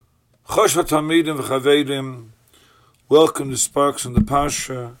Chosha Talmidim v'Chavedim, welcome to Sparks on the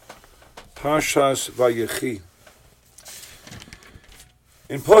Parshas Vayechi.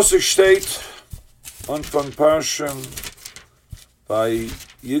 In Pasuk steht, Anfang Parsha, by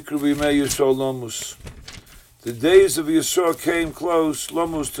Yikru B'Yimei Yisrael Lomus. The days of Yisrael came close,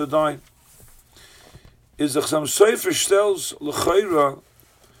 Lomus to die. Is the Chassam Sofer stells l'chayra,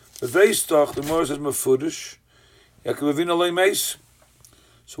 the Veistach, the Mor says Mefudish, Yaakov Avinu Lei Meis.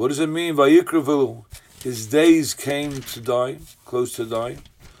 So what does it mean? Vayikru, his days came to die, close to die.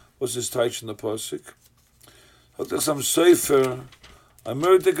 What's this teich in the pasuk? Hat Chassam Sofer, a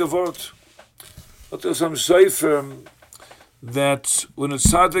murder gewort. Hat Chassam Sofer that when a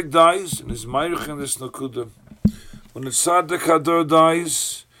tzaddik dies, and his meirich in this nakuda, when a tzaddik hador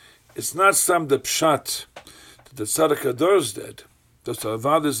dies, it's not some the pshat that the tzaddik hador is dead. That's the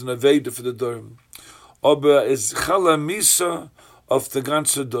avad is an aveda for the dorm. Aber is chala misa of the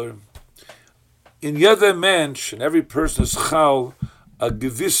ganze dorm. In jeder mensch, and every person is chal a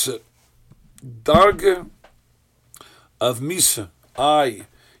gewisse darge of misa.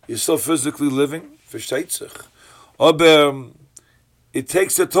 You're still physically living, versteht sich. Aber it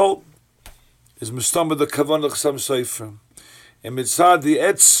takes a toll. Is mistamba the kavanah Chassam Sofer. And mitzad the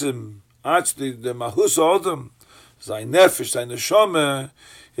etzim, the mahus odom, sein nefesh, sein neshama,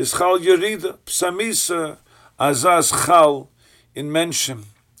 is chal yerida, psamisa, azaz chal in mention. And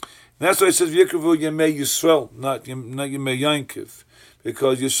that's why it says Yikru Yemei Yisrael, not Yemei Yankiv,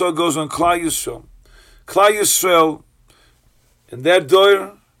 because Yisrael goes on Klal Yisrael. Klal Yisrael, in their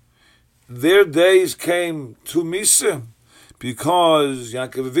door, their days came to Misa, because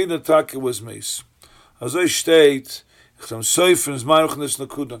Yaakov Avinu Taka was Misa. As I state, Chassam Sofer is Maruch Nis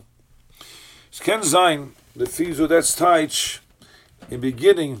Nakuda. Es can sein, the Fizu, that's Taich, in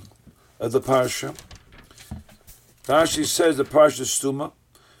beginning of the Parsha. Rashi says the Parsha is Stuma.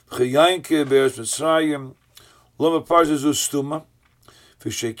 Chayinke bears Mitzrayim. Loma Parsha is Stuma.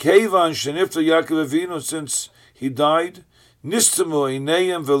 V'shekevan shenifta Yaakov Avinu, since he died, Nistamu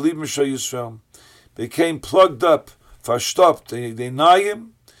Einayim v'libim Shal Yisrael, became plugged up, verstopped, the Einayim,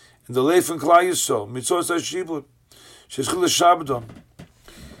 and the Leif and Klal Yisrael, Mitzvot HaShibud, Shezchil HaShabdon.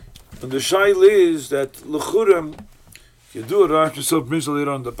 And the shail is that L'churem, you do it, Rashi himself brings later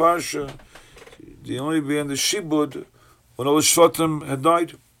on the Parsha, the only be in the Shibud, when all the Shvatim had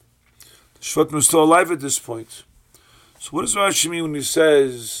died. The Shvatim was still alive at this point. So what does Rashi mean when he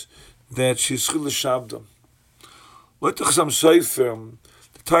says that Shezchil HaShabdon? What the Chassam Sofer,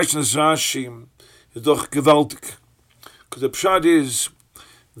 the Taichnas Rashi, is doch gewaltig. Because the pshat is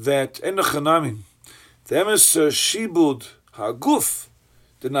that in the Chanamim, the emes Shibud HaGuf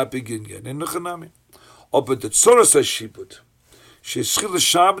did not begin yet, in the Chanamim. But the Tzoras HaShibud, Shezchil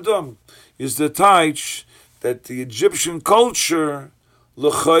HaShabdon, is the Taich that the Egyptian culture,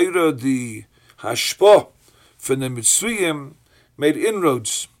 l'chayra, the hashpah from the Mitzrayim, made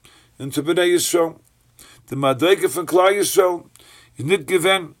inroads into Bnei Yisrael. The Madrege from Klal Yisrael is not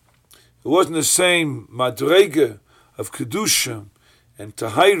given. It wasn't the same Madrege of Kedusha and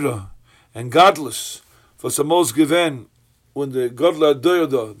Tahira and Godless for Samos given when the Godla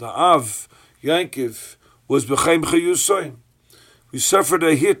Doyoda, the Av, Yankiv, was B'chaim Chayusoyim. We suffered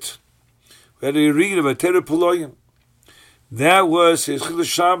a hit. We had a read of a Terepoloyim. That was his Chil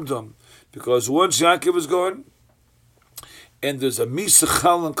Shabdom, because once Yaakov was gone, and there's a Misa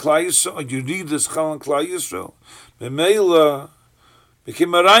Chal and Klal Yisrael, you read this Chal and Klal Yisrael, Memela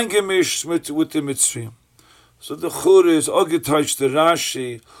became a Reingemish with the Mitzrayim. So the Chur is Ogetach the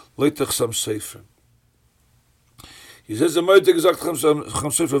Rashi, Leitach Chassam Sofer. He says the Mordek gesagt Chassam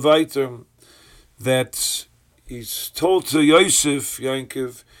Sofer weiter, that he's told to Yosef,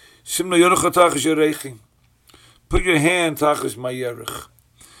 Yankov, Simna Yerech Tachas Yerechi, put your hand Tachas my Yerech.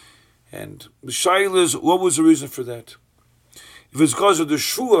 And the shail is, what was the reason for that? If it's because of the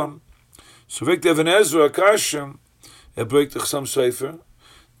Shua, so Vik Even Ezra Akashim, a break the Chassam Sofer,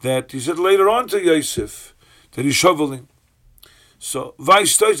 that he said later on to Yosef that he's shoveling. So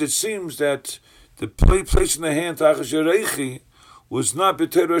vice versa, it seems that the place in the hand Tachas Yerechi was not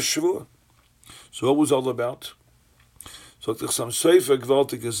B'Torah Shua. So what was all about? So the Chassam Sofer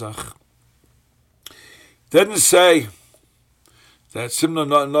gewaltige Sach. Didn't say that Simna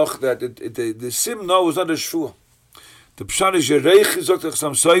noch that the Simna was not a Shua. The Pshat is Yerechi, so the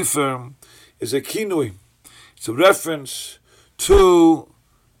Chassam Sofer, is a kinui. It's a reference to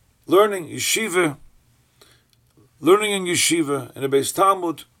learning yeshiva, learning in yeshiva in the Beis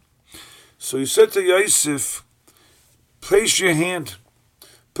Talmud. So he said to Yosef, place your hand,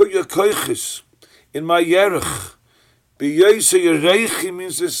 put your koiches in my yerech. B'yosef yerechi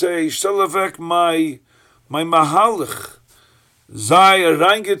means to say, shtalavek my mahalach, Zai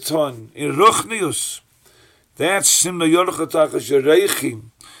reingeton in Ruchnius. That's Simna Yorchatachas Yereichi,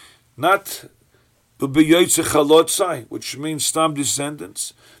 not B'Yoytze Chalotzai, which means stam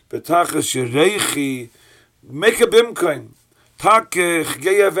descendants. Betachas Yereichi, make a bimkaim. Tak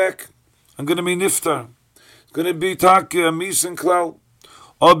Chgeyavek. I'm going to be niftar. It's going to be tak Misen Klau.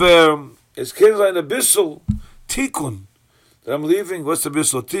 Aber es kann sein a bissel Tikkun. That I'm leaving. What's the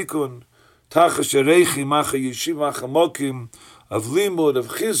bissel Tikkun? Tachas Yereichi macha yeshiva macha mokim of limud, of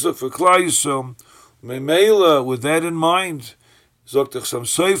chizuk for Klal Yisrael. Meimela, with that in mind, Zoktach some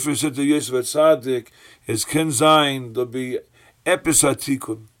Sefer said to Yosef Tzaddik, es kann sein, there'll be epis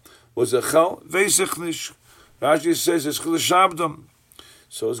hatikun. Was a chal? Veisech nish. Rashi says it's chil shabdam.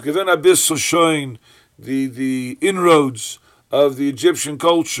 So it's given a bissel showing the inroads of the Egyptian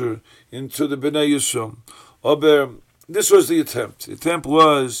culture into the Bnei Yisrael. Aber this was the attempt. The attempt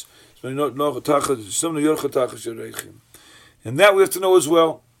was, and that we have to know as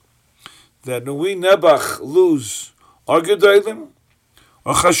well, that when we Nebach lose our Gedolim,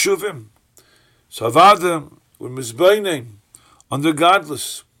 our Chashuvim, so Avadim, we're Mizbeinim, under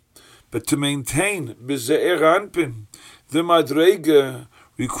godless, but to maintain Beze'er Anpin, the Madrega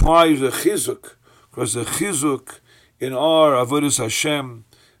requires a Chizuk, because a Chizuk in our Avodas Hashem,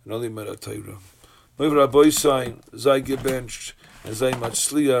 and only Meratayra. Moiv Rabbi Sai, Zai gebenched, and Zai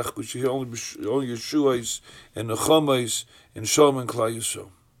Matzliach, which is only Yeshuais, and Nechomais, and Shalom and Klal Yisrael.